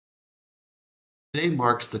Today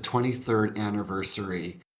marks the 23rd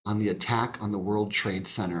anniversary on the attack on the World Trade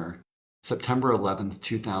Center, September 11th,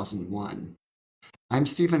 2001. I'm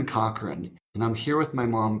Stephen Cochran, and I'm here with my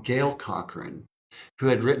mom, Gail Cochran, who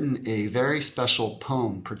had written a very special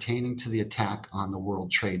poem pertaining to the attack on the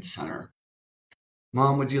World Trade Center.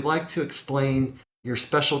 Mom, would you like to explain your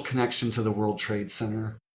special connection to the World Trade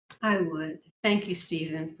Center? I would. Thank you,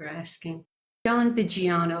 Stephen, for asking. John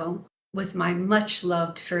Biggiano was my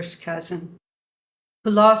much-loved first cousin who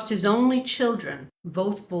lost his only children,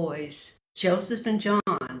 both boys, Joseph and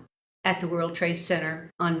John, at the World Trade Center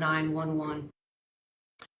on 9/11.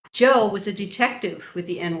 Joe was a detective with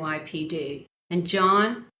the NYPD, and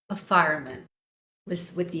John, a fireman,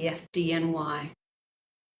 was with the FDNY.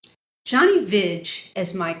 Johnny Vidge,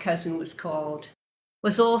 as my cousin was called,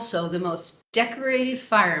 was also the most decorated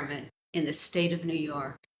fireman in the state of New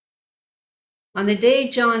York. On the day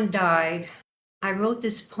John died, I wrote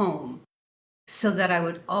this poem so that I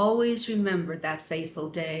would always remember that fateful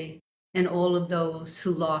day and all of those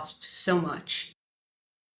who lost so much.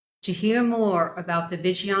 To hear more about the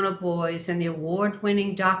Viggiano boys and the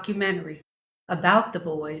award-winning documentary about the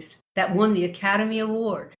boys that won the Academy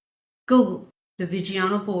Award, Google the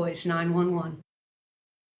Viggiano Boys 911.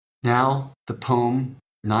 Now, the poem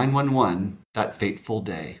 911, That Fateful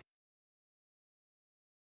Day.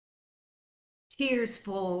 Tears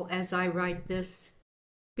fall as I write this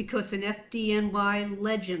because an FDNY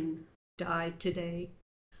legend died today.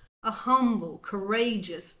 A humble,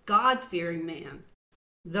 courageous, God-fearing man,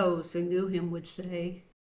 those who knew him would say.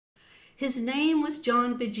 His name was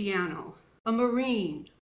John Biggiano, a Marine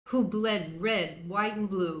who bled red, white, and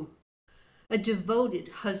blue, a devoted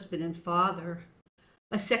husband and father,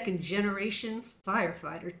 a second-generation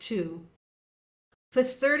firefighter, too. For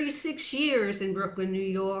 36 years in Brooklyn, New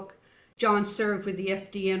York, John served with the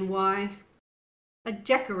FDNY. A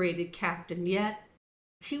decorated captain, yet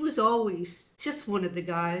he was always just one of the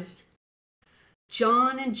guys.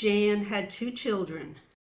 John and Jan had 2 children,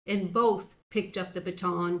 and both picked up the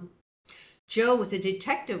baton. Joe was a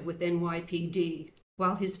detective with NYPD,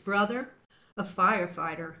 while his brother, a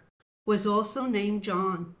firefighter, was also named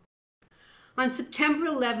John. On September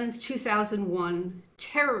 11, 2001,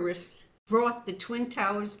 terrorists brought the Twin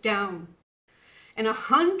Towers down, and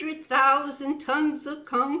 100,000 tons of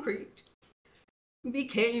concrete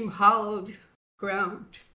became hollowed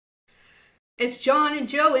ground. As John and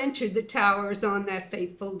Joe entered the towers on that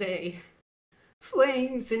fateful day,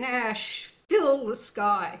 flames and ash filled the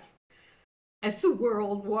sky as the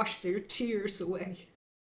world washed their tears away.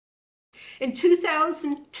 In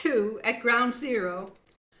 2002, at Ground Zero,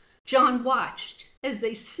 John watched as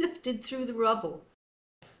they sifted through the rubble,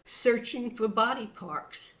 searching for body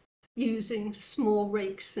parts using small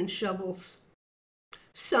rakes and shovels.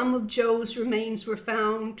 Some of Joe's remains were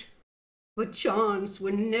found, but John's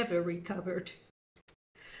were never recovered.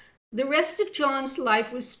 The rest of John's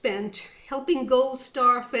life was spent helping Gold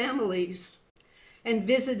Star families and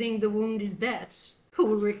visiting the wounded vets who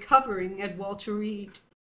were recovering at Walter Reed.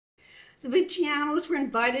 The Viggianos were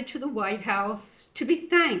invited to the White House to be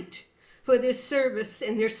thanked for their service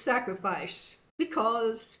and their sacrifice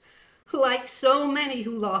because, like so many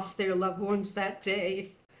who lost their loved ones that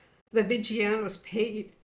day, the Viggianos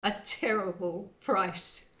paid a terrible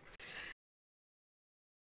price.